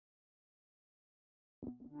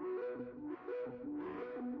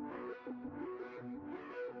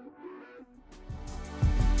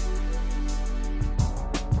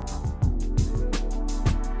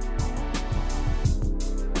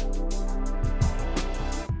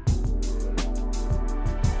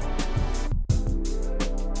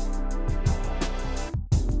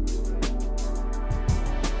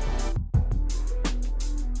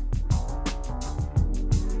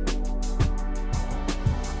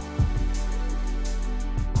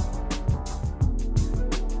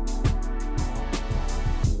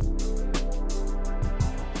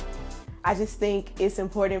I just think it's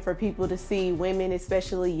important for people to see women,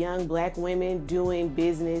 especially young Black women, doing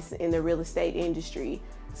business in the real estate industry.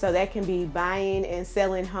 So that can be buying and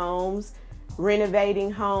selling homes,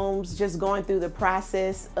 renovating homes, just going through the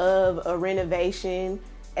process of a renovation,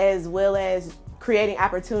 as well as creating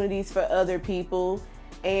opportunities for other people,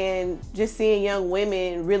 and just seeing young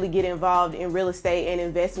women really get involved in real estate and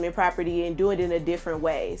investment property and do it in a different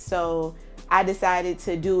way. So I decided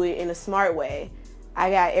to do it in a smart way. I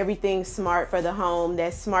got everything smart for the home.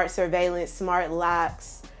 That's smart surveillance, smart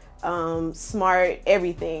locks, smart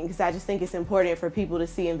everything, because I just think it's important for people to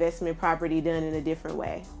see investment property done in a different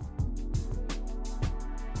way.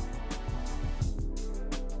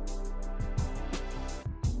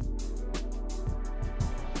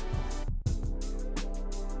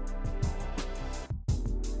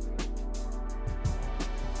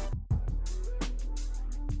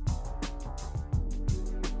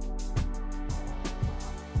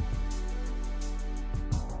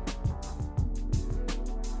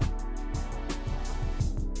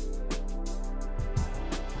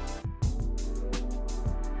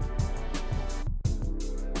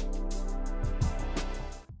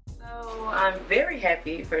 I'm very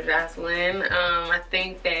happy for Jocelyn. I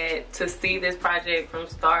think that to see this project from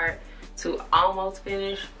start to almost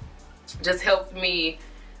finish just helps me,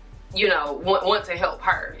 you know, want to help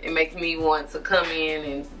her. It makes me want to come in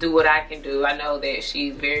and do what I can do. I know that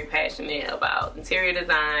she's very passionate about interior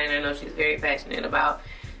design. I know she's very passionate about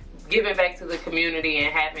giving back to the community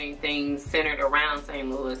and having things centered around St.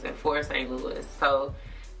 Louis and for St. Louis. So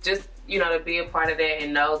just, you know, to be a part of that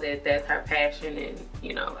and know that that's her passion, and,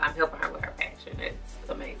 you know, I'm helping her with her passion. It's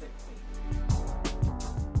amazing.